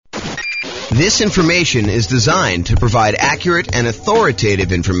This information is designed to provide accurate and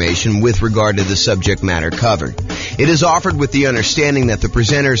authoritative information with regard to the subject matter covered. It is offered with the understanding that the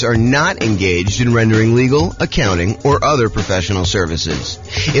presenters are not engaged in rendering legal, accounting, or other professional services.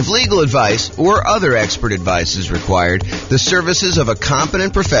 If legal advice or other expert advice is required, the services of a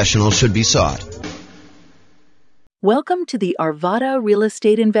competent professional should be sought. Welcome to the Arvada Real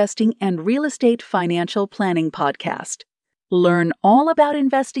Estate Investing and Real Estate Financial Planning Podcast. Learn all about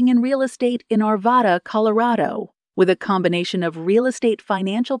investing in real estate in Arvada, Colorado, with a combination of real estate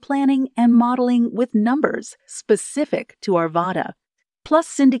financial planning and modeling with numbers specific to Arvada, plus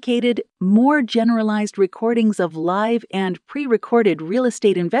syndicated, more generalized recordings of live and pre-recorded real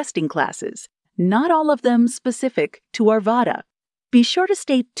estate investing classes, not all of them specific to Arvada. Be sure to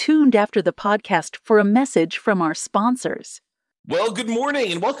stay tuned after the podcast for a message from our sponsors. Well, good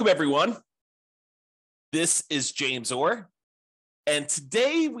morning and welcome, everyone. This is James Orr. And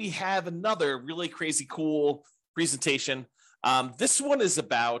today we have another really crazy cool presentation. This one is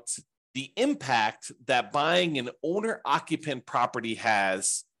about the impact that buying an owner-occupant property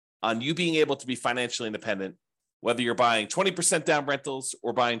has on you being able to be financially independent, whether you're buying 20% down rentals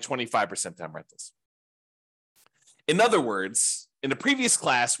or buying 25% down rentals. In other words, in the previous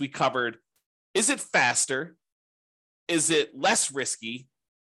class, we covered, is it faster? Is it less risky?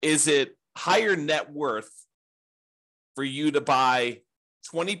 Is it higher net worth for you to buy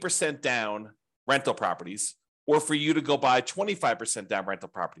 20% down rental properties or for you to go buy 25% down rental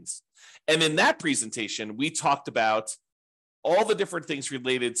properties? And in that presentation, we talked about all the different things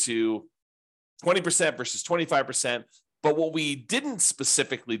related to 20% versus 25%. But what we didn't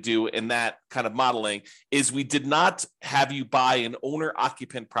specifically do in that kind of modeling is we did not have you buy an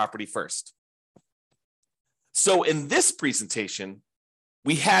owner-occupant property first. So in this presentation,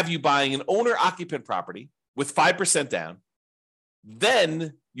 we have you buying an owner-occupant property with 5% down.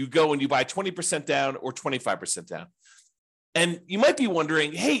 Then you go and you buy 20% down or 25% down. And you might be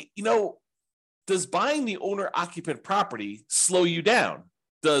wondering, hey, does buying the owner-occupant property slow you down?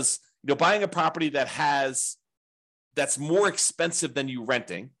 Does buying a property that's more expensive than you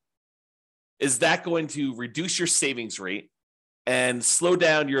renting, is that going to reduce your savings rate and slow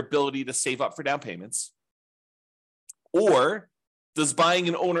down your ability to save up for down payments? Or does buying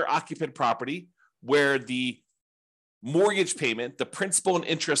an owner-occupant property where the mortgage payment, the principal and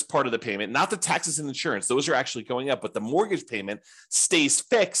interest part of the payment, not the taxes and insurance, those are actually going up, but the mortgage payment stays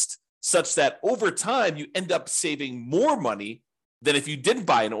fixed such that over time you end up saving more money than if you didn't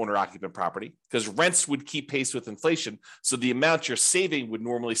buy an owner-occupant property, because rents would keep pace with inflation. So the amount you're saving would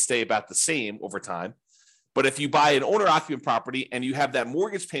normally stay about the same over time. But if you buy an owner-occupant property and you have that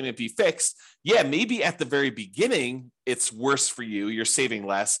mortgage payment be fixed, yeah, maybe at the very beginning, it's worse for you. You're saving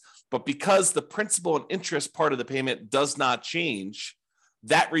less. But because the principal and interest part of the payment does not change,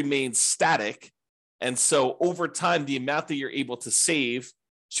 that remains static. And so over time, the amount that you're able to save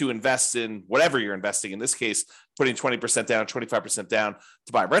to invest in whatever you're investing, in this case, putting 20% down, 25% down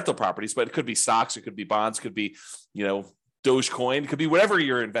to buy rental properties, but it could be stocks, it could be bonds, it could be, Dogecoin, it could be whatever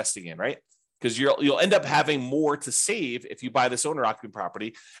you're investing in, right? Because you'll end up having more to save if you buy this owner-occupant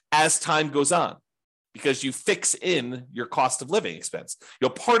property as time goes on, because you fix in your cost of living expense,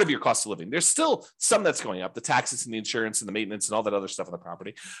 part of your cost of living. There's still some that's going up, the taxes and the insurance and the maintenance and all that other stuff on the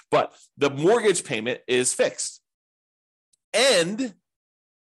property, but the mortgage payment is fixed. And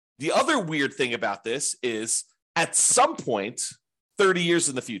the other weird thing about this is at some point, 30 years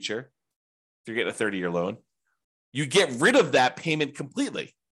in the future, if you're getting a 30-year loan, you get rid of that payment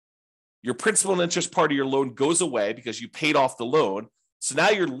completely. Your principal and interest part of your loan goes away because you paid off the loan. So now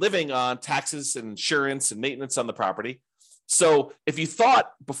you're living on taxes and insurance and maintenance on the property. So if you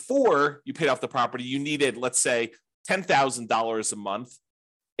thought before you paid off the property, you needed, let's say, $10,000 a month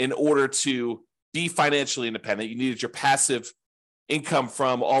in order to be financially independent, you needed your passive income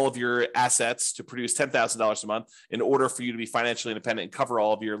from all of your assets to produce $10,000 a month in order for you to be financially independent and cover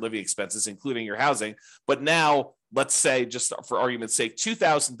all of your living expenses, including your housing. But now, let's say, just for argument's sake,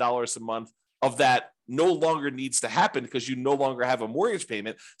 $2,000 a month of that no longer needs to happen because you no longer have a mortgage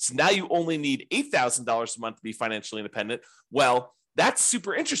payment. So now you only need $8,000 a month to be financially independent. Well, that's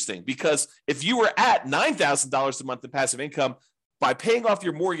super interesting, because if you were at $9,000 a month in passive income, by paying off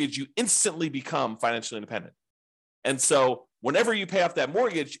your mortgage, you instantly become financially independent. And so whenever you pay off that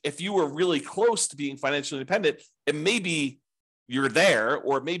mortgage, if you were really close to being financially independent, it may be you're there,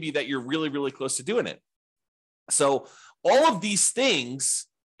 or it may be that you're really, really close to doing it. So all of these things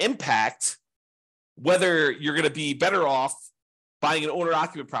impact whether you're going to be better off buying an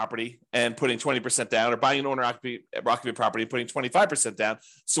owner-occupant property and putting 20% down, or buying an owner-occupant property and putting 25% down.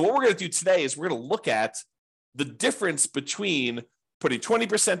 So what we're going to do today is we're going to look at the difference between putting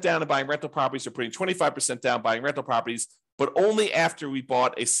 20% down and buying rental properties or putting 25% down buying rental properties, but only after we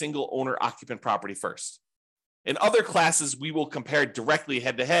bought a single owner-occupant property first. In other classes, we will compare directly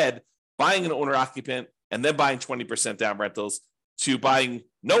head-to-head, buying an owner-occupant and then buying 20% down rentals to buying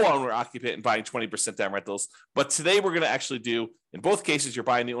no owner-occupant and buying 20% down rentals. But today we're going to actually do, in both cases, you're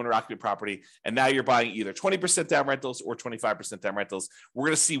buying the owner-occupant property, and now you're buying either 20% down rentals or 25% down rentals. We're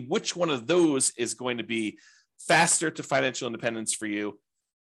going to see which one of those is going to be faster to financial independence for you,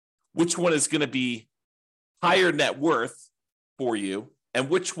 which one is going to be higher net worth for you, and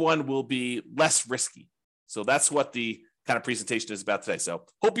which one will be less risky. So that's what the kind of presentation is about today. So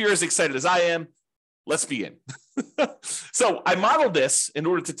hope you're as excited as I am. Let's begin. So I modeled this in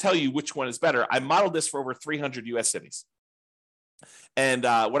order to tell you which one is better. I modeled this for over 300 US cities. And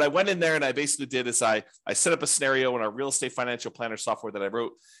what I went in there and I basically did is I set up a scenario in our real estate financial planner software that I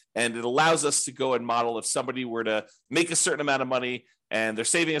wrote, and it allows us to go and model if somebody were to make a certain amount of money and they're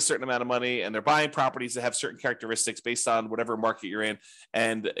saving a certain amount of money and they're buying properties that have certain characteristics based on whatever market you're in,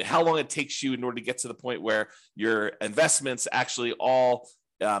 and how long it takes you in order to get to the point where your investments actually all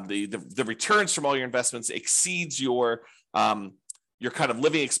the returns from all your investments exceeds your kind of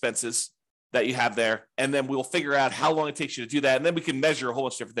living expenses that you have there. And then we'll figure out how long it takes you to do that. And then we can measure a whole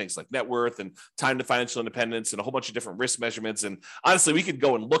bunch of different things like net worth and time to financial independence and a whole bunch of different risk measurements. And honestly, we could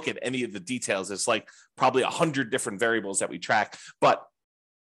go and look at any of the details. It's like probably 100 different variables that we track, but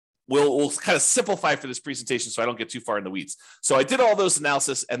we'll kind of simplify for this presentation so I don't get too far in the weeds. So I did all those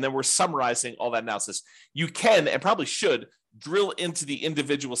analysis, and then we're summarizing all that analysis. You can, and probably should, drill into the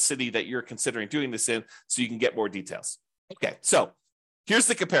individual city that you're considering doing this in so you can get more details. Okay, so here's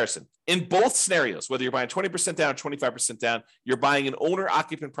the comparison. In both scenarios, whether you're buying 20% down or 25% down, you're buying an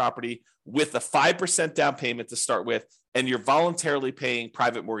owner-occupant property with a 5% down payment to start with, and you're voluntarily paying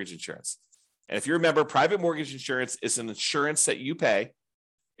private mortgage insurance. And if you remember, private mortgage insurance is an insurance that you pay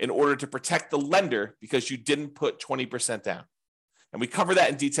in order to protect the lender because you didn't put 20% down. And we cover that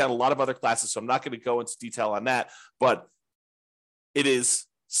in detail in a lot of other classes, so I'm not going to go into detail on that, but it is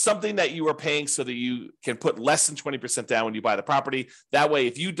something that you are paying so that you can put less than 20% down when you buy the property. That way,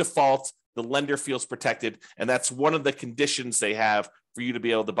 if you default, the lender feels protected, and that's one of the conditions they have for you to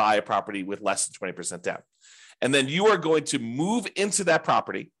be able to buy a property with less than 20% down. And then you are going to move into that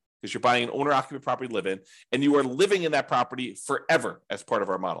property because you're buying an owner-occupant property to live in, and you are living in that property forever as part of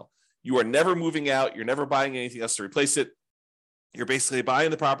our model. You are never moving out. You're never buying anything else to replace it. You're basically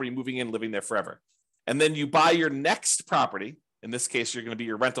buying the property, moving in, living there forever. And then you buy your next property. In this case, you're going to be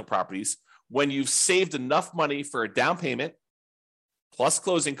your rental properties when you've saved enough money for a down payment, plus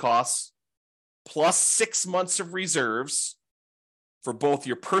closing costs, plus 6 months of reserves for both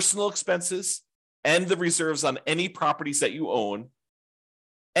your personal expenses and the reserves on any properties that you own.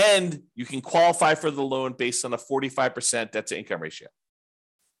 And you can qualify for the loan based on a 45% debt to income ratio.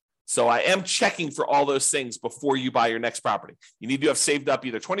 So I am checking for all those things before you buy your next property. You need to have saved up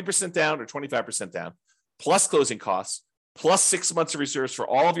either 20% down or 25% down, plus closing costs, plus 6 months of reserves for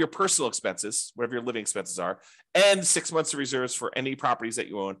all of your personal expenses, whatever your living expenses are, and 6 months of reserves for any properties that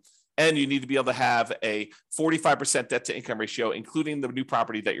you own. And you need to be able to have a 45% debt to income ratio, including the new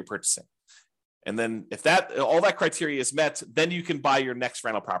property that you're purchasing. And then if all that criteria is met, then you can buy your next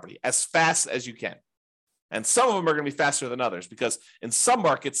rental property as fast as you can. And some of them are going to be faster than others because in some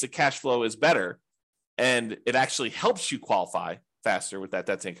markets, the cash flow is better and it actually helps you qualify faster with that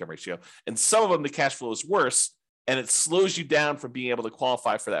debt to income ratio. And some of them, the cash flow is worse and it slows you down from being able to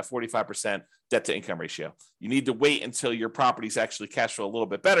qualify for that 45% debt to income ratio. You need to wait until your properties actually cash flow a little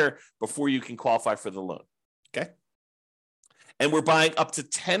bit better before you can qualify for the loan. Okay. And we're buying up to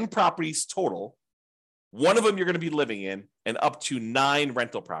 10 properties total. One of them you're going to be living in, and up to 9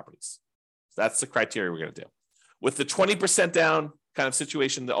 rental properties. So that's the criteria we're going to do. With the 20% down kind of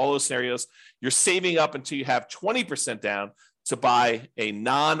situation, all those scenarios, you're saving up until you have 20% down to buy a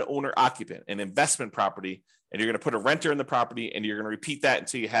non-owner occupant, an investment property, and you're going to put a renter in the property, and you're going to repeat that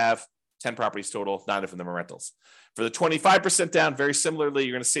until you have 10 properties total, 9 of them are rentals. For the 25% down, very similarly,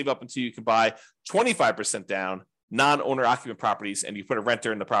 you're going to save up until you can buy 25% down non-owner occupant properties, and you put a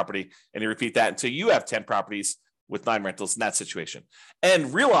renter in the property, and you repeat that until you have 10 properties with 9 rentals in that situation.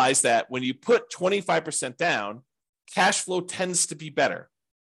 And realize that when you put 25% down, cash flow tends to be better.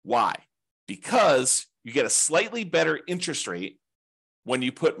 Why? Because you get a slightly better interest rate when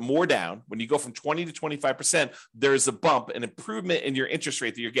you put more down. When you go from 20 to 25%, there's a bump, an improvement in your interest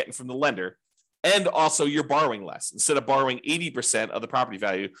rate that you're getting from the lender. And also you're borrowing less. Instead of borrowing 80% of the property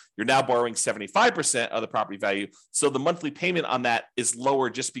value, you're now borrowing 75% of the property value. So the monthly payment on that is lower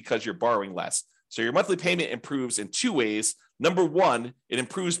just because you're borrowing less. So your monthly payment improves in 2 ways. Number one, it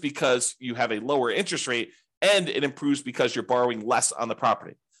improves because you have a lower interest rate and it improves because you're borrowing less on the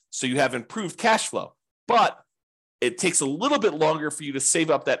property. So you have improved cash flow, but it takes a little bit longer for you to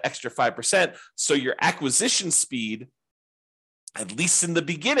save up that extra 5%. So your acquisition speed, at least in the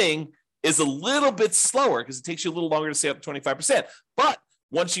beginning, is a little bit slower because it takes you a little longer to save up 25%. But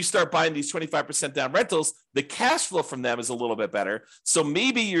once you start buying these 25% down rentals, the cash flow from them is a little bit better. So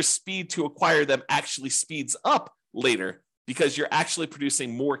maybe your speed to acquire them actually speeds up later because you're actually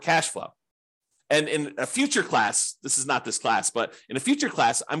producing more cash flow. And in a future class, this is not this class, but in a future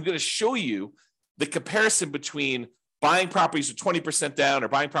class, I'm going to show you the comparison between buying properties with 20% down or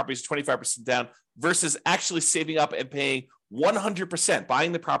buying properties with 25% down versus actually saving up and paying 100%,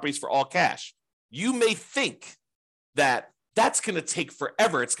 buying the properties for all cash. You may think that that's going to take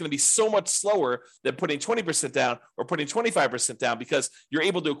forever. It's going to be so much slower than putting 20% down or putting 25% down because you're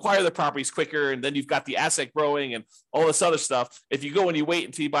able to acquire the properties quicker and then you've got the asset growing and all this other stuff. If you go and you wait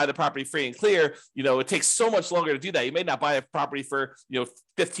until you buy the property free and clear, it takes so much longer to do that. You may not buy a property for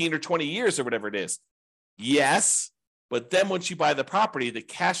 15 or 20 years or whatever it is. Yes, but then once you buy the property, the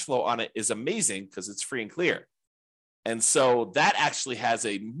cash flow on it is amazing because it's free and clear. And so that actually has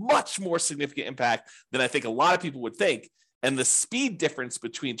a much more significant impact than I think a lot of people would think. And the speed difference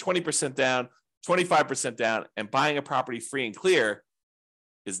between 20% down, 25% down, and buying a property free and clear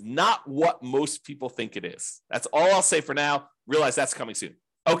is not what most people think it is. That's all I'll say for now. Realize that's coming soon.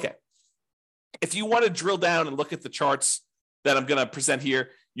 Okay. If you want to drill down and look at the charts that I'm going to present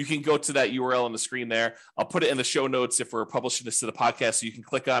here, you can go to that URL on the screen there. I'll put it in the show notes if we're publishing this to the podcast, so you can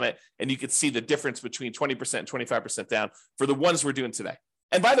click on it and you can see the difference between 20% and 25% down for the ones we're doing today.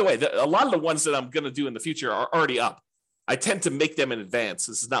 And by the way, a lot of the ones that I'm going to do in the future are already up. I tend to make them in advance.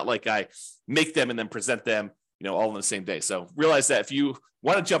 This is not like I make them and then present them, all on the same day. So realize that if you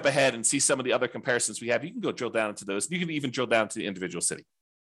want to jump ahead and see some of the other comparisons we have, you can go drill down into those. You can even drill down to the individual city.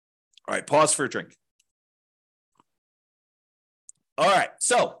 All right, pause for a drink. All right,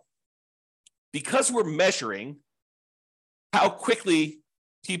 so because we're measuring how quickly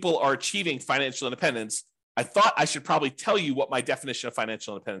people are achieving financial independence, I thought I should probably tell you what my definition of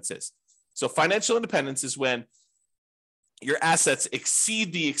financial independence is. So financial independence is when your assets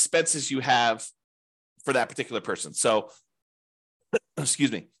exceed the expenses you have for that particular person. So,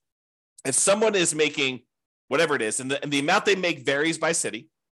 excuse me, if someone is making whatever it is, and the amount they make varies by city,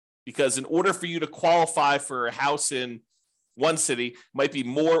 because in order for you to qualify for a house in one city might be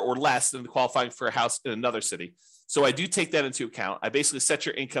more or less than qualifying for a house in another city. So I do take that into account. I basically set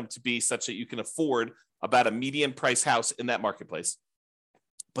your income to be such that you can afford about a median price house in that marketplace.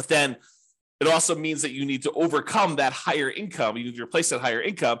 But then it also means that you need to overcome that higher income. You need to replace that higher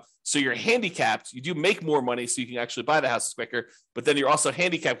income. So you're handicapped. You do make more money so you can actually buy the houses quicker, but then you're also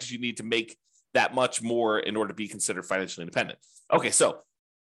handicapped because you need to make that much more in order to be considered financially independent. Okay, so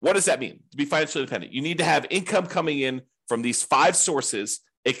what does that mean to be financially independent? You need to have income coming in from these 5 sources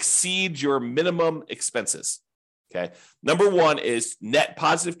exceed your minimum expenses. Okay. Number 1 is net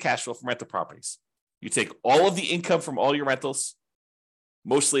positive cash flow from rental properties. You take all of the income from all your rentals.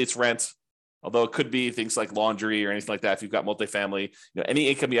 Mostly it's rent, although it could be things like laundry or anything like that. If you've got multifamily, any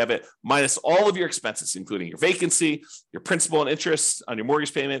income you have it, minus all of your expenses, including your vacancy, your principal and interest on your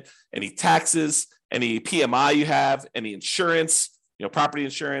mortgage payment, any taxes, any PMI you have, any insurance, property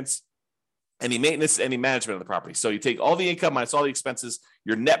insurance, any maintenance, any management of the property. So you take all the income minus all the expenses,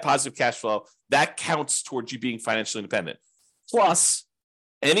 your net positive cash flow, that counts towards you being financially independent. Plus,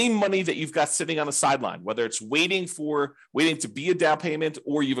 any money that you've got sitting on the sideline, whether it's waiting to be a down payment,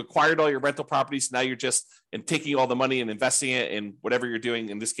 or you've acquired all your rental properties, now you're just taking all the money and investing it in whatever you're doing,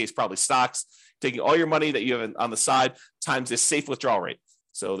 in this case, probably stocks, taking all your money that you have on the side times this safe withdrawal rate.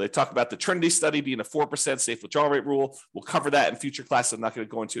 So they talk about the Trinity study being a 4% safe withdrawal rate rule. We'll cover that in future classes. I'm not going to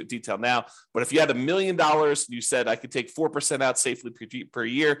go into it in detail now. But if you had $1 million, you said I could take 4% out safely per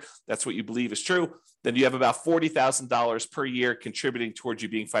year, that's what you believe is true, then you have about $40,000 per year contributing towards you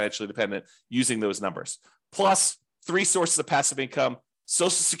being financially independent using those numbers. Plus 3 sources of passive income: Social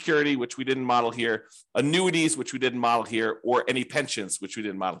Security, which we didn't model here, annuities, which we didn't model here, or any pensions, which we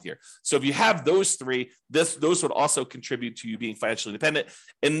didn't model here. So if you have those 3, those would also contribute to you being financially independent.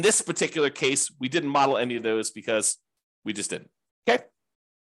 In this particular case, we didn't model any of those because we just didn't. Okay.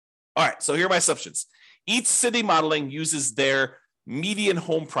 All right. So here are my assumptions. Each city modeling uses their median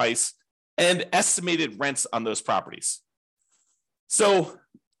home price and estimated rents on those properties. So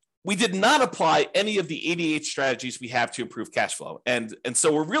we did not apply any of the 88 strategies we have to improve cash flow. And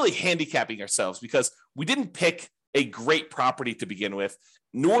so we're really handicapping ourselves because we didn't pick a great property to begin with.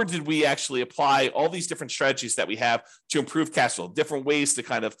 nor did we actually apply all these different strategies that we have to improve cash flow, different ways to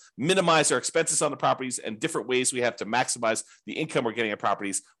kind of minimize our expenses on the properties and different ways we have to maximize the income we're getting at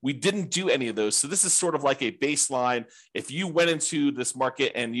properties. We didn't do any of those. So this is sort of like a baseline. If you went into this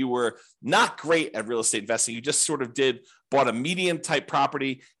market and you were not great at real estate investing, you just sort of bought a medium type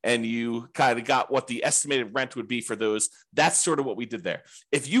property and you kind of got what the estimated rent would be for those. That's sort of what we did there.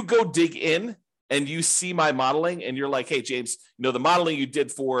 If you go dig in and you see my modeling and you're like, hey, James, the modeling you did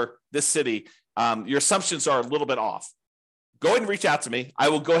for this city, your assumptions are a little bit off. Go ahead and reach out to me. I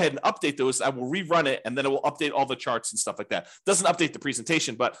will go ahead and update those. I will rerun it, and then it will update all the charts and stuff like that. It doesn't update the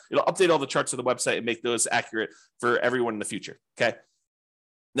presentation, but it'll update all the charts of the website and make those accurate for everyone in the future, okay?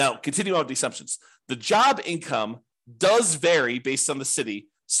 Now, continuing on with the assumptions. The job income does vary based on the city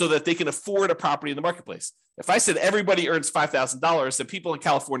so that they can afford a property in the marketplace. If I said everybody earns $5,000, then people in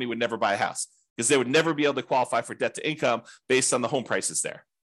California would never buy a house because they would never be able to qualify for debt to income based on the home prices there,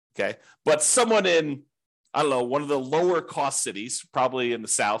 okay? But someone in, I don't know, one of the lower cost cities, probably in the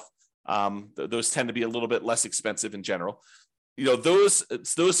South, those tend to be a little bit less expensive in general.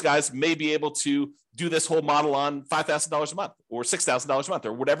 Those guys may be able to do this whole model on $5,000 a month or $6,000 a month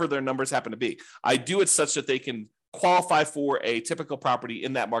or whatever their numbers happen to be. I do it such that they can qualify for a typical property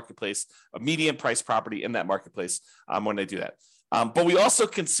in that marketplace, a median price property in that marketplace when they do that. But we also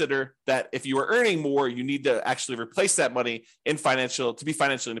consider that if you are earning more, you need to actually replace that money to be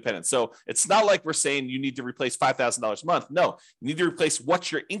financially independent. So it's not like we're saying you need to replace $5,000 a month. No, you need to replace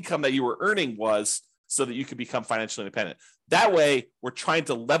what your income that you were earning was so that you can become financially independent. That way, we're trying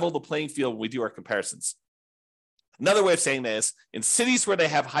to level the playing field when we do our comparisons. Another way of saying this, in cities where they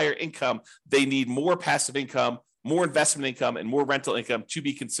have higher income, they need more passive income, more investment income, and more rental income to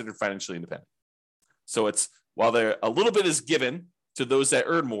be considered financially independent. So while a little bit is given to those that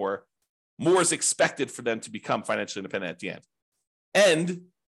earn more is expected for them to become financially independent at the end. And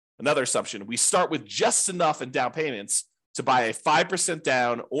another assumption, we start with just enough in down payments to buy a 5%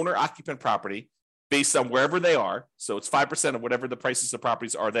 down owner-occupant property based on wherever they are. So it's 5% of whatever the prices of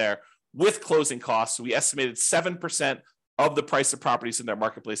properties are there with closing costs. So we estimated 7% of the price of properties in their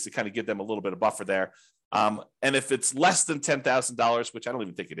marketplace to kind of give them a little bit of buffer there. And if it's less than $10,000, which I don't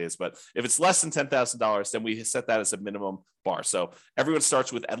even think it is, but if it's less than $10,000, then we set that as a minimum bar. So everyone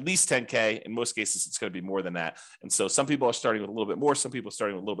starts with at least 10K. In most cases, it's going to be more than that. And so some people are starting with a little bit more, some people are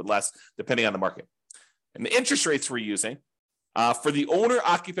starting with a little bit less, depending on the market. And the interest rates we're using for the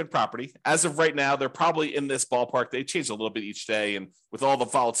owner-occupant property, as of right now, they're probably in this ballpark. They change a little bit each day. And with all the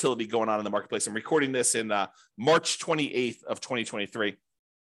volatility going on in the marketplace, I'm recording this in March 28th of 2023.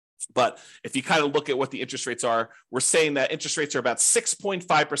 But if you kind of look at what the interest rates are, we're saying that interest rates are about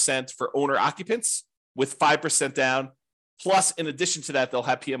 6.5% for owner occupants with 5% down. Plus, in addition to that, they'll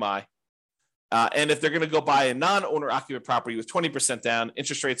have PMI. And if they're going to go buy a non-owner occupant property with 20% down,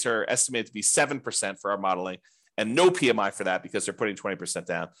 interest rates are estimated to be 7% for our modeling and no PMI for that because they're putting 20%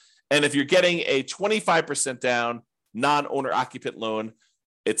 down. And if you're getting a 25% down non-owner occupant loan,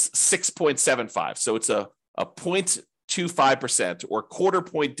 it's 6.75. So it's a 0.25% or quarter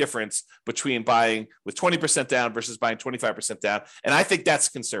point difference between buying with 20% down versus buying 25% down. And I think that's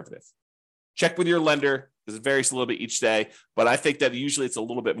conservative. Check with your lender because it varies a little bit each day, but I think that usually it's a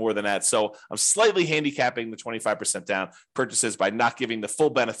little bit more than that. So I'm slightly handicapping the 25% down purchases by not giving the full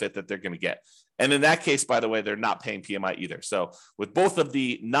benefit that they're going to get. And in that case, by the way, they're not paying PMI either. So with both of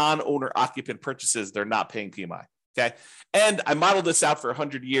the non-owner occupant purchases, they're not paying PMI. Okay. And I modeled this out for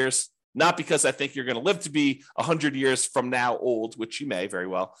 100 years. Not because I think you're going to live to be 100 years from now old, which you may very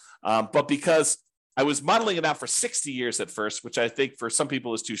well, but because I was modeling it out for 60 years at first, which I think for some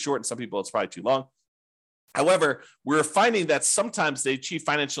people is too short and some people it's probably too long. However, we're finding that sometimes they achieve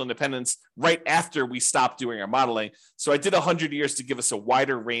financial independence right after we stop doing our modeling. So I did 100 years to give us a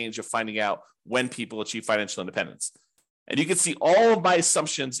wider range of finding out when people achieve financial independence. And you can see all of my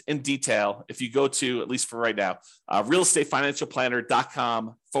assumptions in detail if you go to, at least for right now,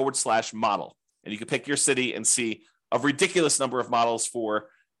 realestatefinancialplanner.com/model. And you can pick your city and see a ridiculous number of models for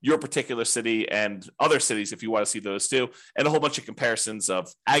your particular city and other cities if you want to see those too, and a whole bunch of comparisons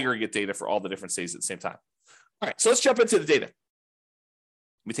of aggregate data for all the different cities at the same time. All right, so let's jump into the data. Let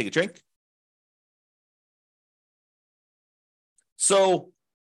me take a drink. So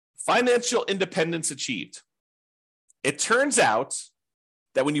financial independence achieved. It turns out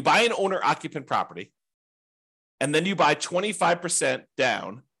that when you buy an owner-occupant property and then you buy 25%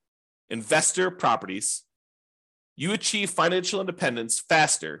 down investor properties, you achieve financial independence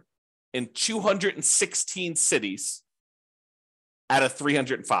faster in 216 cities out of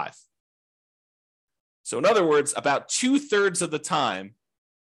 305. So in other words, about 2/3 of the time,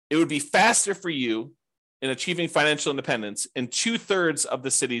 it would be faster for you in achieving financial independence in 2/3 of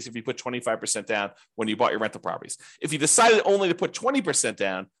the cities if you put 25% down when you bought your rental properties. If you decided only to put 20%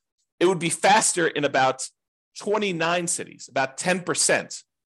 down, it would be faster in about 29 cities, about 10%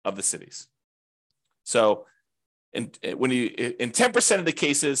 of the cities. So in 10% of the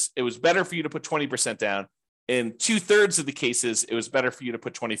cases, it was better for you to put 20% down. In 2/3 of the cases, it was better for you to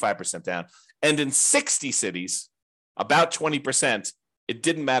put 25% down. And in 60 cities, about 20%, it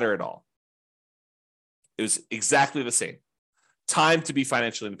didn't matter at all. It was exactly the same. Time to be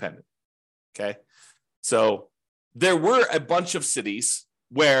financially independent. Okay. So there were a bunch of cities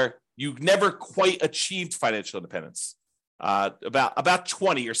where you never quite achieved financial independence, about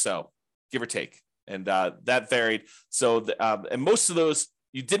 20 or so, give or take. And that varied. So, and most of those,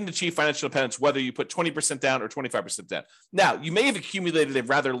 you didn't achieve financial independence, whether you put 20% down or 25% down. Now, you may have accumulated a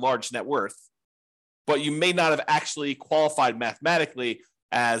rather large net worth, but you may not have actually qualified mathematically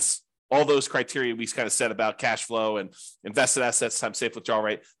as all those criteria we kind of said about cash flow and invested assets times safe withdrawal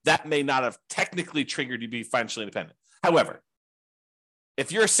rate. That may not have technically triggered you to be financially independent. However,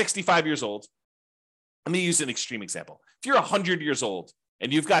 if you're 65 years old, let me use an extreme example. If you're 100 years old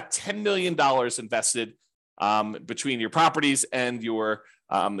and you've got $10 million invested between your properties and your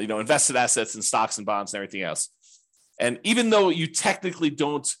invested assets and stocks and bonds and everything else, and even though you technically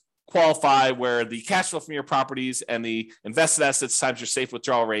don't qualify where the cash flow from your properties and the invested assets times your safe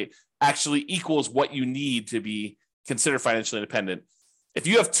withdrawal rate actually equals what you need to be considered financially independent. If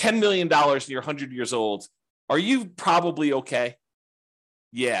you have $10 million and you're 100 years old, are you probably okay?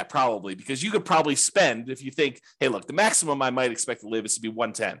 Yeah, probably, because you could probably spend, if you think, hey, look, the maximum I might expect to live is to be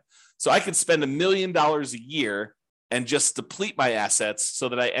 110. So I could spend $1 million a year and just deplete my assets so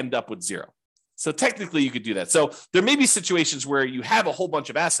that I end up with zero. So technically you could do that. So there may be situations where you have a whole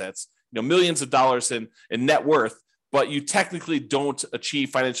bunch of assets, millions of dollars in net worth, but you technically don't achieve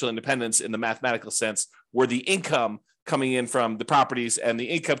financial independence in the mathematical sense, where the income coming in from the properties and the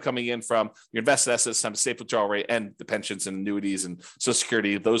income coming in from your invested assets times safe withdrawal rate and the pensions and annuities and Social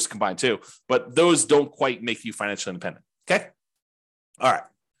Security, those combined too. But those don't quite make you financially independent. Okay. All right.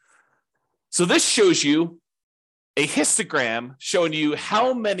 So this shows you a histogram showing you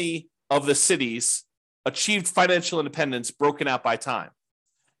how many of the cities achieved financial independence broken out by time.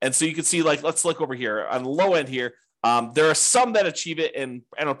 And so you can see, like, let's look over here on the low end here. There are some that achieve it in,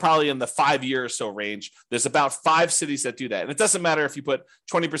 and probably in the 5 year or so range. There's about 5 cities that do that. And it doesn't matter if you put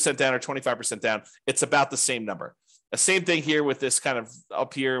 20% down or 25% down, it's about the same number. The same thing here with this kind of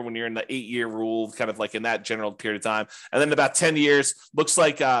up here when you're in the 8-year rule, kind of like in that general period of time. And then about 10 years, looks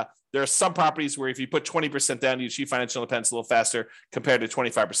like there are some properties where if you put 20% down, you achieve financial independence a little faster compared to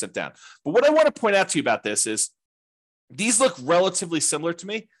 25% down. But what I want to point out to you about this is these look relatively similar to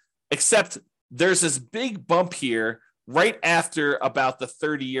me, except there's this big bump here right after about the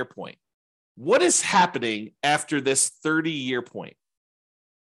 30-year point. What is happening after this 30-year point?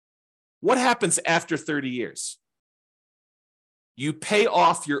 What happens after 30 years? You pay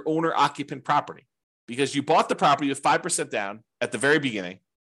off your owner-occupant property because you bought the property with 5% down at the very beginning.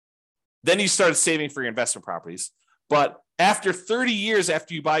 Then you started saving for your investment properties. But after 30 years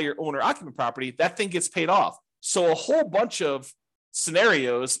after you buy your owner-occupant property, that thing gets paid off. So a whole bunch of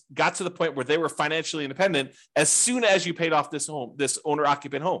scenarios got to the point where they were financially independent as soon as you paid off this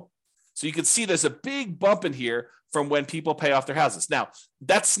owner-occupant home. So you can see there's a big bump in here from when people pay off their houses. Now,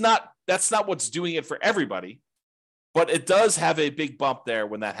 that's not what's doing it for everybody, but it does have a big bump there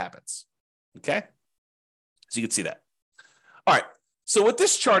when that happens. Okay? So you can see that. All right. So what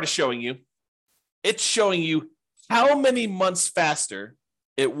this chart is showing you, it's showing you how many months faster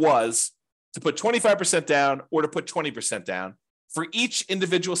it was to put 25% down or to put 20% down for each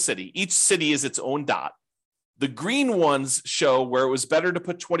individual city. Each city is its own dot. The green ones show where it was better to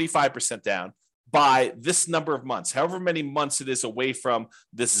put 25% down by this number of months, however many months it is away from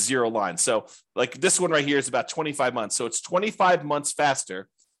this zero line. So like this one right here is about 25 months. So it's 25 months faster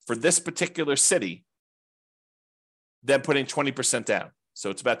for this particular city than putting 20% down. So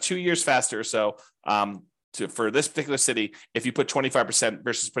it's about 2 years faster or so for this particular city if you put 25%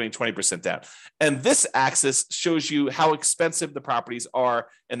 versus putting 20% down. And this axis shows you how expensive the properties are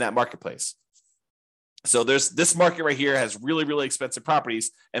in that marketplace. So there's this market right here has really, really expensive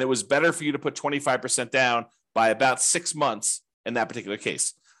properties, and it was better for you to put 25% down by about 6 months in that particular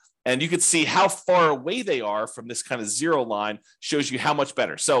case. And you can see how far away they are from this kind of zero line shows you how much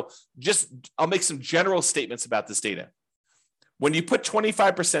better. So I'll make some general statements about this data. When you put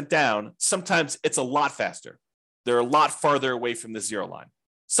 25% down, sometimes it's a lot faster. They're a lot farther away from the zero line.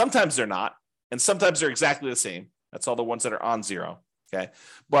 Sometimes they're not, and sometimes they're exactly the same. That's all the ones that are on zero. Okay.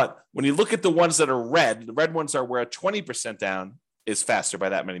 But when you look at the ones that are red, the red ones are where a 20% down is faster by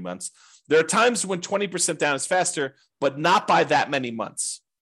that many months. there are times when 20% down is faster, but not by that many months.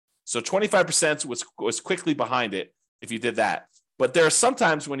 So 25% was quickly behind it if you did that. But there are some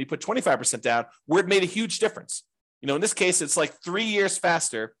times when you put 25% down where it made a huge difference. In this case, it's like 3 years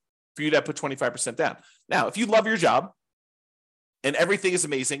faster for you to put 25% down. Now, if you love your job and everything is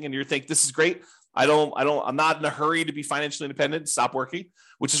amazing and you think this is great, I'm not in a hurry to be financially independent, stop working,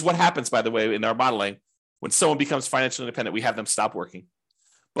 which is what happens, by the way, in our modeling. When someone becomes financially independent, we have them stop working.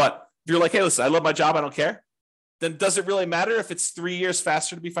 But if you're like, hey, listen, I love my job, I don't care, then does it really matter if it's 3 years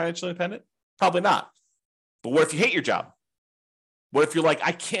faster to be financially independent? Probably not. But what if you hate your job? What if you're like,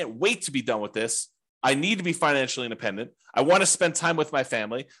 I can't wait to be done with this. I need to be financially independent. I want to spend time with my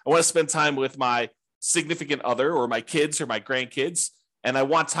family. I want to spend time with my significant other or my kids or my grandkids. And I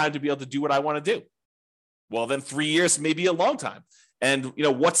want time to be able to do what I want to do. Well, then 3 years may be a long time. And,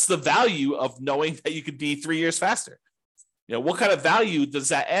 what's the value of knowing that you could be 3 years faster? What kind of value does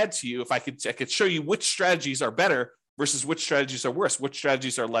that add to you if I could show you which strategies are better versus which strategies are worse, which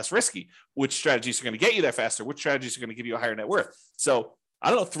strategies are less risky, which strategies are going to get you there faster, which strategies are going to give you a higher net worth. So I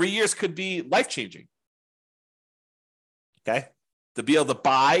don't know, 3 years could be life-changing. Okay. To be able to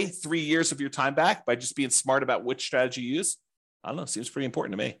buy 3 years of your time back by just being smart about which strategy you use, I don't know, seems pretty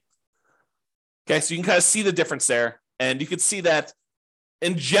important to me. Okay. So you can kind of see the difference there. And you can see that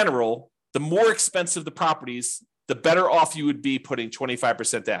in general, the more expensive the properties, the better off you would be putting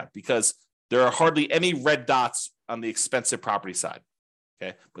 25% down because there are hardly any red dots on the expensive property side.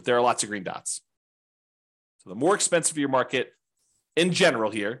 Okay. But there are lots of green dots. So the more expensive your market in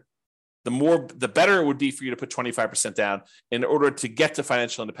general here, the better it would be for you to put 25% down in order to get to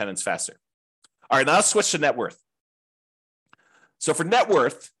financial independence faster. All right, now let's switch to net worth. So for net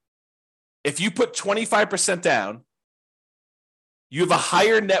worth, if you put 25% down, you have a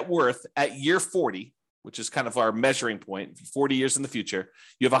higher net worth at year 40, which is kind of our measuring point, 40 years in the future.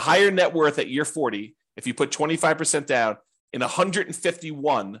 You have a higher net worth at year 40 if you put 25% down in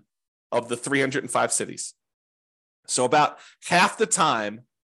 151 of the 305 cities. So about half the time,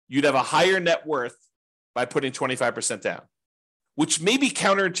 you'd have a higher net worth by putting 25% down, which may be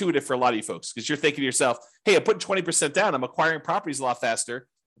counterintuitive for a lot of you folks because you're thinking to yourself, hey, I'm putting 20% down. I'm acquiring properties a lot faster,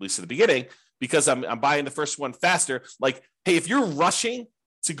 at least at the beginning, because I'm buying the first one faster. Like, hey, if you're rushing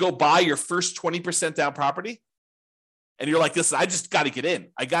to go buy your first 20% down property and you're like, listen, I just got to get in.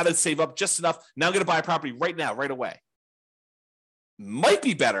 I got to save up just enough. Now I'm going to buy a property right now, right away. Might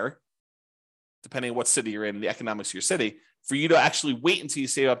be better, depending on what city you're in and the economics of your city, for you to actually wait until you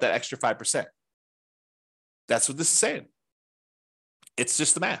save up that extra 5%. That's what this is saying. It's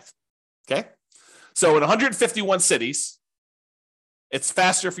just the math. Okay. So in 151 cities, it's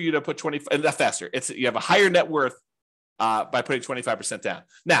faster for you to put not faster. You have a higher net worth by putting 25% down.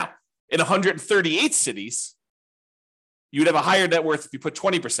 Now, in 138 cities, you'd have a higher net worth if you put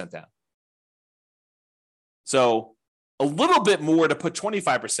 20% down. So a little bit more to put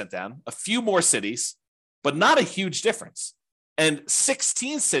 25% down, a few more cities, but not a huge difference. And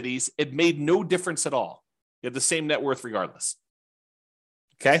 16 cities, it made no difference at all. You have the same net worth regardless.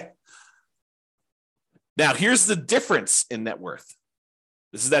 Okay. Now, here's the difference in net worth.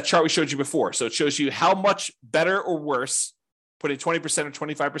 This is that chart we showed you before. So it shows you how much better or worse putting 20% or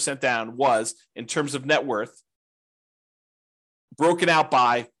 25% down was in terms of net worth, broken out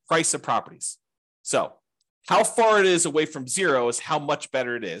by price of properties. So how far it is away from zero is how much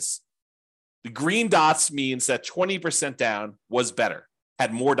better it is. The green dots means that 20% down was better,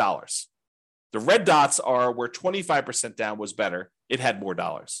 had more dollars. The red dots are where 25% down was better, it had more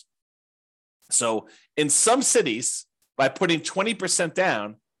dollars. So in some cities, by putting 20%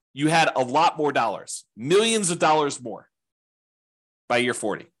 down, you had a lot more dollars, millions of dollars more by year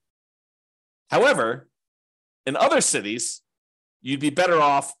 40. However, in other cities, you'd be better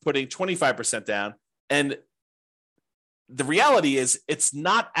off putting 25% down. And the reality is it's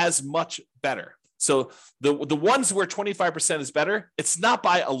not as much better. So the ones where 25% is better, it's not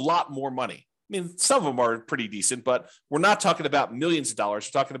by a lot more money. I mean, some of them are pretty decent, but we're not talking about millions of dollars.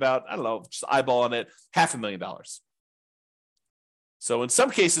 We're talking about, I don't know, just eyeballing it, $500,000. So in some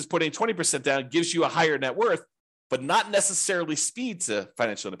cases, putting 20% down gives you a higher net worth, but not necessarily speed to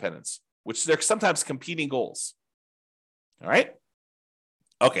financial independence, which they're sometimes competing goals. All right?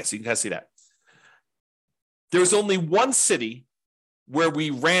 Okay, so you can kind of see that. There was only one city where we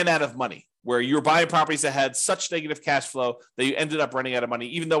ran out of money, where you were buying properties that had such negative cash flow that you ended up running out of money,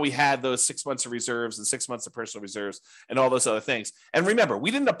 even though we had those 6 months of reserves and 6 months of personal reserves and all those other things. And remember,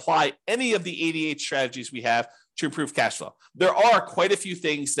 we didn't apply any of the 88 strategies we have to improve cash flow. There are quite a few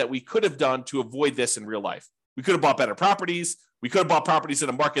things that we could have done to avoid this in real life. We could have bought better properties. We could have bought properties in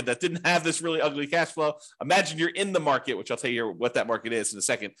a market that didn't have this really ugly cash flow. Imagine you're in the market, which I'll tell you what that market is in a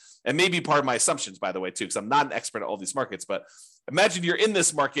second. And maybe part of my assumptions, by the way, too, because I'm not an expert at all these markets, but imagine you're in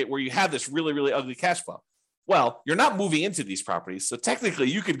this market where you have this really, really ugly cash flow. Well, you're not moving into these properties. So technically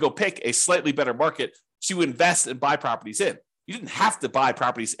you could go pick a slightly better market to invest and buy properties in. You didn't have to buy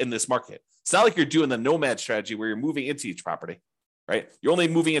properties in this market. It's not like you're doing the nomad strategy where you're moving into each property, right? You're only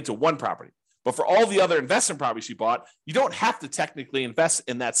moving into one property. But for all the other investment properties you bought, you don't have to technically invest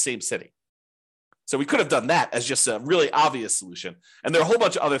in that same city. So we could have done that as just a really obvious solution. And there are a whole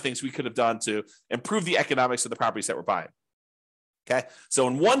bunch of other things we could have done to improve the economics of the properties that we're buying. Okay. So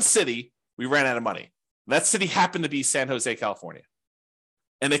in one city, we ran out of money. That city happened to be San Jose, California.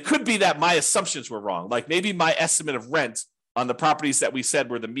 And it could be that my assumptions were wrong. Like maybe my estimate of rent on the properties that we said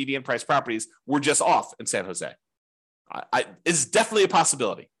were the median price properties were just off in San Jose. It's definitely a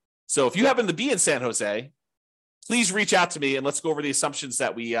possibility. So if you happen to be in San Jose, please reach out to me and let's go over the assumptions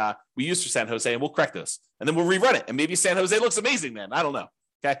that we used for San Jose, and we'll correct those. And then we'll rerun it. And maybe San Jose looks amazing then. I don't know.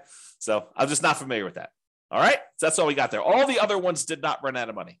 Okay. So I'm just not familiar with that. All right. So that's all we got there. All the other ones did not run out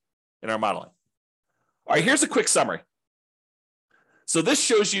of money in our modeling. All right. Here's a quick summary. So this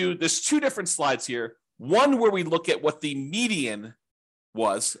shows you, there's two different slides here. One where we look at what the median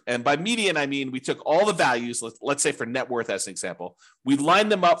was. And by median, I mean, we took all the values, let's say for net worth as an example, we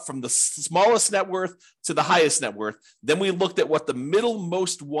lined them up from the smallest net worth to the highest net worth. Then we looked at what the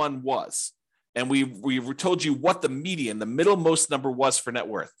middlemost one was. And we told you what the median, the middlemost number was for net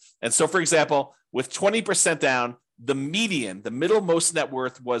worth. And so, for example, with 20% down, the median, the middlemost net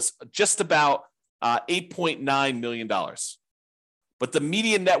worth was just about $8.9 million. But the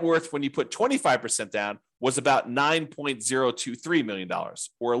median net worth when you put 25% down was about $9.023 million,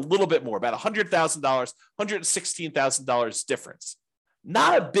 or a little bit more, about $100,000, $116,000 difference.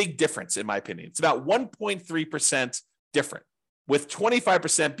 Not a big difference, in my opinion. It's about 1.3% different, with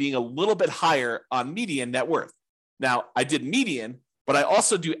 25% being a little bit higher on median net worth. Now, I did median, but I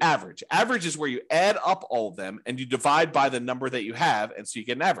also do average. Average is where you add up all of them and you divide by the number that you have, and so you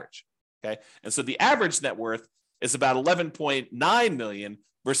get an average. Okay, and so the average net worth is about 11.9 million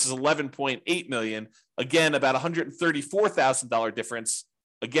versus 11.8 million. Again, about $134,000 difference.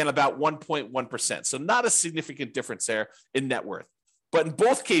 Again, about 1.1%. So not a significant difference there in net worth. But in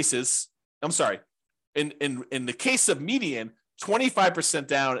both cases, I'm sorry, in the case of median, 25%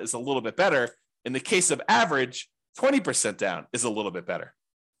 down is a little bit better. In the case of average, 20% down is a little bit better.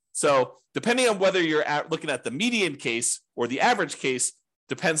 So depending on whether you're looking at the median case or the average case,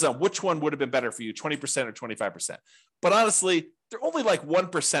 depends on which one would have been better for you, 20% or 25%. But honestly, they're only like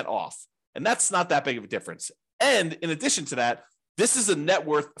 1% off. And that's not that big of a difference. And in addition to that, this is a net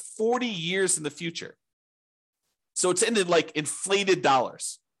worth 40 years in the future. So it's in like inflated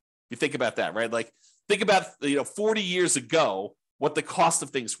dollars. If you think about that, right? Like think about, 40 years ago, what the cost of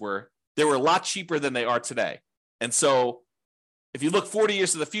things were. They were a lot cheaper than they are today. And so if you look 40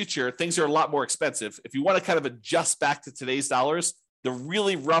 years to the future, things are a lot more expensive. If you want to kind of adjust back to today's dollars, the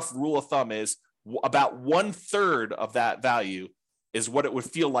really rough rule of thumb is about 1/3 of that value is what it would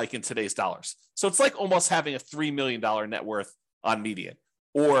feel like in today's dollars. So it's like almost having a $3 million net worth on median,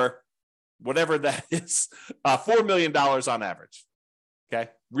 or whatever that is, $4 million on average.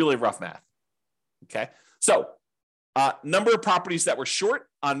 Okay. Really rough math. Okay. So number of properties that were short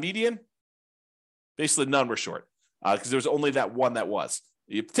on median, basically none were short because there was only that one that was.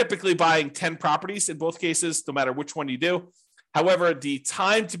 You're typically buying 10 properties in both cases, no matter which one you do. However, the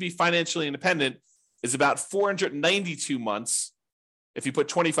time to be financially independent is about 492 months if you put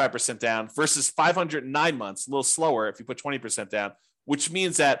 25% down versus 509 months, a little slower if you put 20% down, which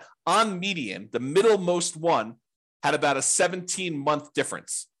means that on median, the middlemost one had about a 17-month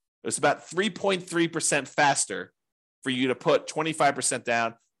difference. It was about 3.3% faster for you to put 25%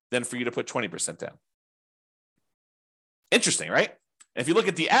 down than for you to put 20% down. Interesting, right? If you look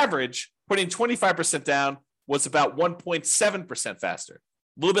at the average, putting 25% down was about 1.7% faster,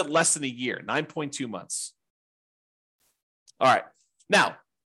 a little bit less than a year, 9.2 months. All right. Now,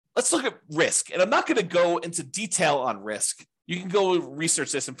 let's look at risk. And I'm not going to go into detail on risk. You can go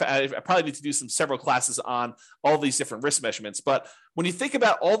research this. In fact, I probably need to do several classes on all these different risk measurements. But when you think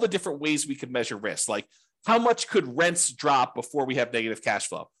about all the different ways we could measure risk, like how much could rents drop before we have negative cash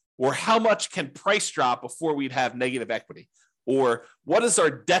flow? Or how much can price drop before we'd have negative equity? Or what is our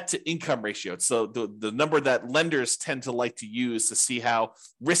debt to income ratio? So the number that lenders tend to like to use to see how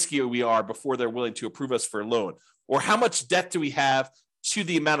risky we are before they're willing to approve us for a loan. Or how much debt do we have to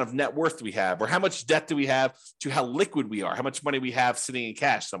the amount of net worth we have, or how much debt do we have to how liquid we are, how much money we have sitting in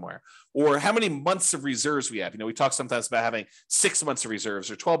cash somewhere, or how many months of reserves we have. We talk sometimes about having 6 months of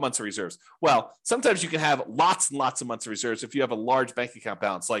reserves or 12 months of reserves. Well, sometimes you can have lots and lots of months of reserves if you have a large bank account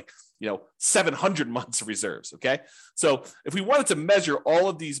balance, like 700 months of reserves. Okay. So if we wanted to measure all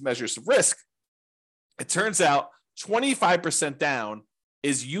of these measures of risk, it turns out 25% down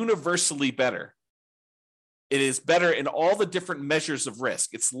is universally better. It is better in all the different measures of risk.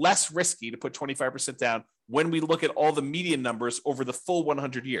 It's less risky to put 25% down when we look at all the median numbers over the full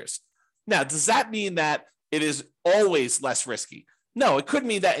 100 years. Now, does that mean that it is always less risky? No, it could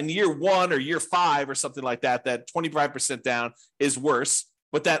mean that in year 1 or year 5 or something like that, that 25% down is worse,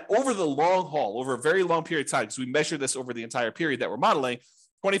 but that over the long haul, over a very long period of time, because we measure this over the entire period that we're modeling,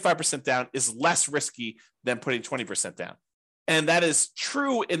 25% down is less risky than putting 20% down. And that is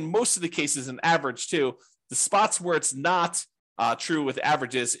true in most of the cases in average too. The spots where it's not true with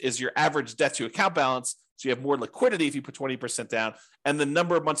averages is your average debt to account balance. So you have more liquidity if you put 20% down, and the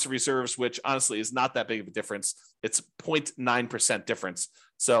number of months of reserves, which honestly is not that big of a difference. It's 0.9% difference.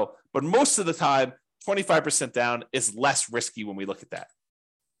 So, but most of the time, 25% down is less risky when we look at that.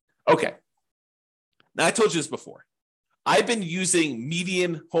 Okay. Now I told you this before. I've been using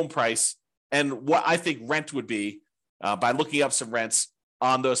median home price and what I think rent would be by looking up some rents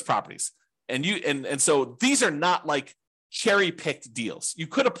on those properties. And so these are not like cherry-picked deals. You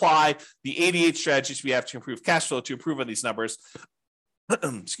could apply the 88 strategies we have to improve cash flow to improve on these numbers.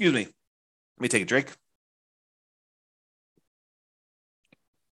 Excuse me. Let me take a drink.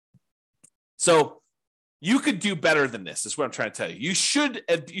 So you could do better than this, is what I'm trying to tell you. You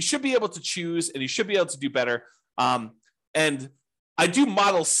should be able to choose, and you should be able to do better. And I do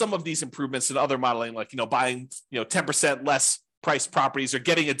model some of these improvements in other modeling, like buying 10% less priced properties, or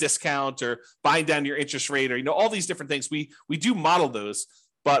getting a discount, or buying down your interest rate, or all these different things. We do model those,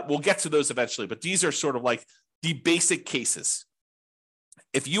 but we'll get to those eventually. But these are sort of like the basic cases.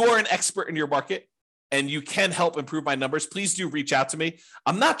 If you are an expert in your market and you can help improve my numbers, please do reach out to me.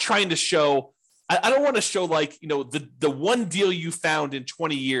 I'm not trying to show. I don't want to show like the one deal you found in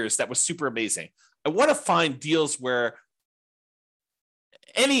 20 years that was super amazing. I want to find deals where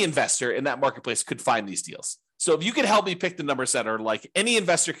any investor in that marketplace could find these deals. So if you could help me pick the numbers that are like any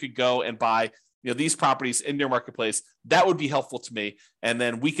investor could go and buy these properties in your marketplace, that would be helpful to me. And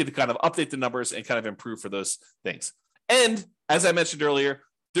then we could kind of update the numbers and kind of improve for those things. And as I mentioned earlier,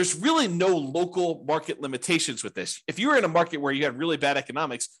 there's really no local market limitations with this. If you're in a market where you have really bad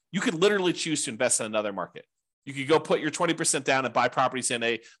economics, you could literally choose to invest in another market. You could go put your 20% down and buy properties in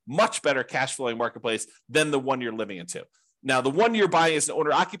a much better cash flowing marketplace than the one you're living into. Now, the one you're buying is an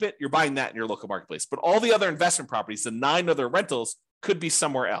owner-occupant, you're buying that in your local marketplace. But all the other investment properties, the 9 other rentals, could be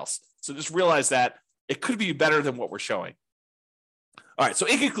somewhere else. So just realize that it could be better than what we're showing. All right, so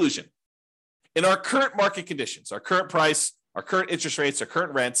in conclusion, in our current market conditions, our current price, our current interest rates, our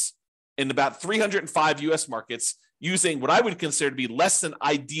current rents, in about 305 U.S. markets, using what I would consider to be less than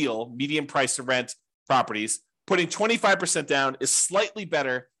ideal median price to rent properties, putting 25% down is slightly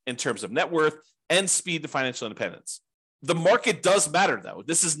better in terms of net worth and speed to financial independence. The market does matter, though.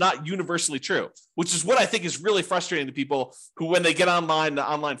 This is not universally true, which is what I think is really frustrating to people who, when they get online, the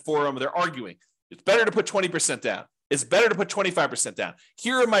online forum, they're arguing. It's better to put 20% down. It's better to put 25% down.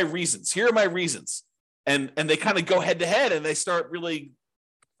 Here are my reasons. Here are my reasons. And they kind of go head to head and they start really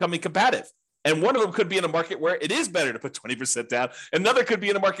becoming combative. And one of them could be in a market where it is better to put 20% down. Another could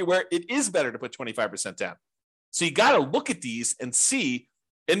be in a market where it is better to put 25% down. So you got to look at these and see,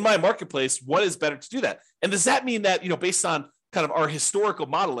 in my marketplace, what is better to do that? And does that mean that, based on kind of our historical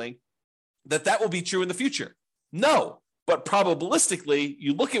modeling, that will be true in the future? No, but probabilistically,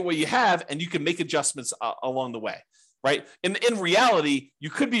 you look at what you have and you can make adjustments along the way, right? In reality, you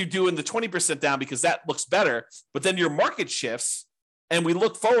could be doing the 20% down because that looks better, but then your market shifts and we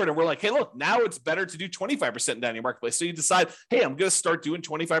look forward and we're like, hey, look, now it's better to do 25% down in your marketplace. So you decide, hey, I'm going to start doing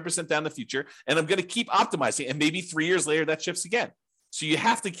 25% down in the future and I'm going to keep optimizing. And maybe 3 years later, that shifts again. So you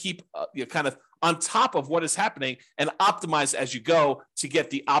have to keep kind of on top of what is happening and optimize as you go to get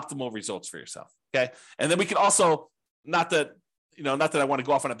the optimal results for yourself. Okay. And then we can also, not that I want to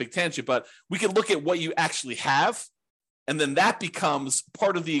go off on a big tangent, but we can look at what you actually have. And then that becomes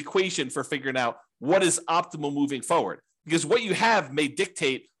part of the equation for figuring out what is optimal moving forward, because what you have may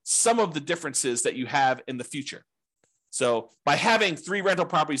dictate some of the differences that you have in the future. So by having 3 rental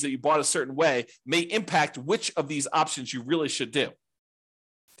properties that you bought a certain way may impact which of these options you really should do.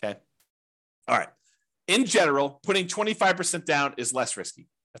 Okay. All right. In general, putting 25% down is less risky.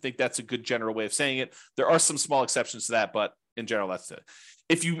 I think that's a good general way of saying it. There are some small exceptions to that, but in general, that's it.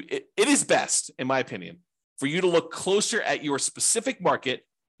 It is best, in my opinion, for you to look closer at your specific market,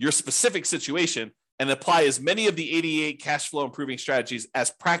 your specific situation, and apply as many of the 88 cash flow improving strategies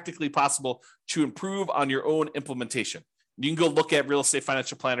as practically possible to improve on your own implementation. You can go look at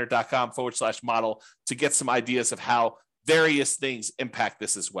realestatefinancialplanner.com/model to get some ideas of how various things impact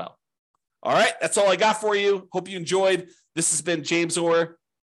this as well. All right, that's all I got for you. Hope you enjoyed. This has been James Orr.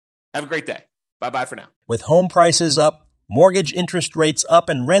 Have a great day. Bye-bye for now. With home prices up, mortgage interest rates up,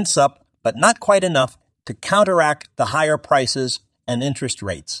 and rents up, but not quite enough to counteract the higher prices and interest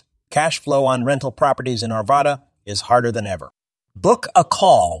rates, cash flow on rental properties in Arvada is harder than ever. Book a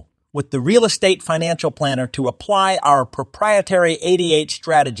call with the Real Estate Financial Planner to apply our proprietary 88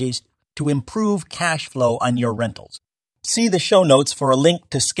 strategies to improve cash flow on your rentals. See the show notes for a link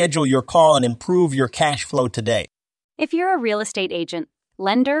to schedule your call and improve your cash flow today. If you're a real estate agent,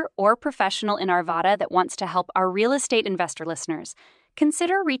 lender, or professional in Arvada that wants to help our real estate investor listeners,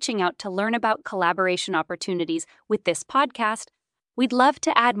 consider reaching out to learn about collaboration opportunities with this podcast. We'd love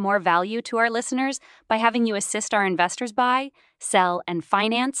to add more value to our listeners by having you assist our investors buy, sell, and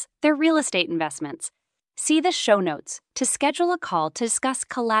finance their real estate investments. See the show notes to schedule a call to discuss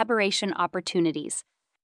collaboration opportunities.